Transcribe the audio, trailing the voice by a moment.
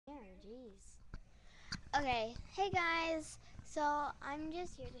Okay, hey guys. So I'm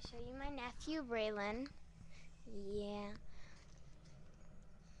just here to show you my nephew, Braylen. Yeah.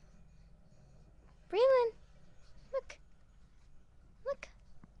 Braylen, look. Look.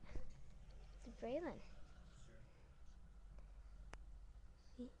 It's Braylen.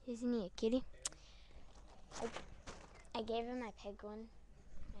 Isn't he a kitty? I gave him my penguin.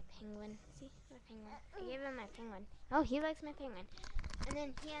 My penguin. See? My penguin. I gave him my penguin. Oh, he likes my penguin. And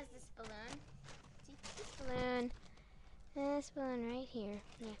then he has this balloon. See? This balloon. This balloon right here.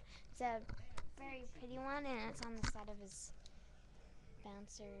 Yeah. It's a very pretty one, and it's on the side of his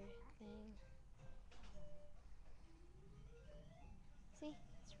bouncer thing. See?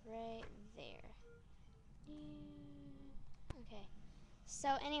 It's right there. Okay. So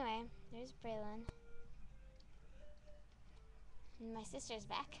anyway, there's Braylen. And my sister's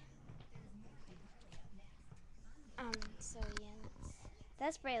back. So yeah,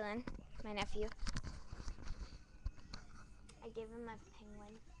 that's Braylen, my nephew. I gave him my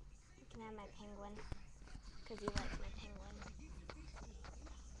penguin. You can have my penguin, because he likes my penguin.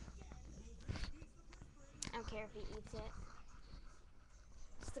 I don't care if he eats it.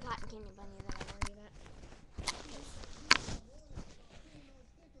 It's the cotton candy bunny that I worry about.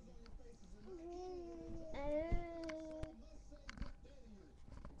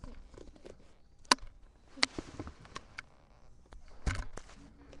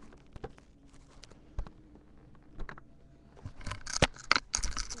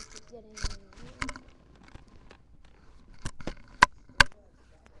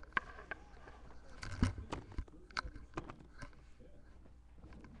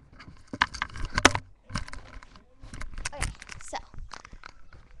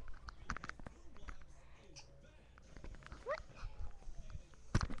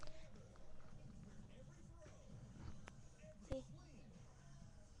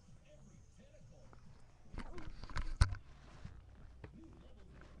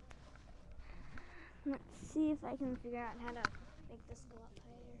 Let's see if I can figure out how to make this go up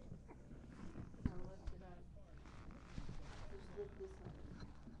higher.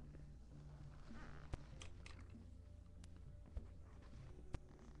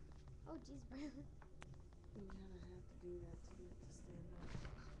 Oh, geez, Braylen. You kind of have to do that to get it to stand up.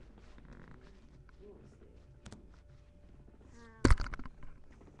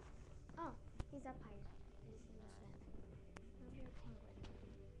 Oh, he's up higher. Where's your penguin?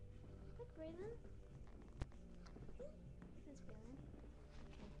 Look, Braylen. That's Braylen.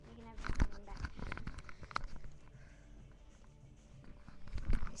 Okay, we can have the penguin back.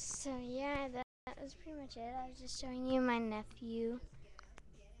 So yeah, that was pretty much it. I was just showing you my nephew.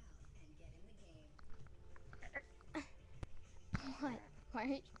 What?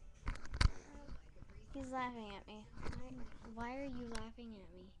 Why? He's laughing at me. Why are you laughing at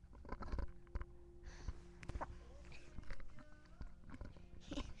me?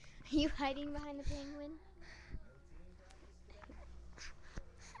 Are you hiding behind the penguin?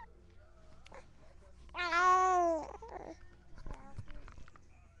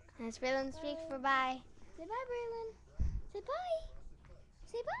 That's Braylen speak for bye. Say bye, Braylen. Say bye.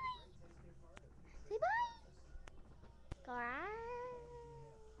 Say bye. Say bye. Go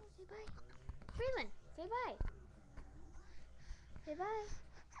say bye. Braylen, say bye. Say bye.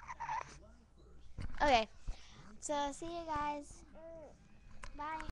 Okay, so see you guys. Bye.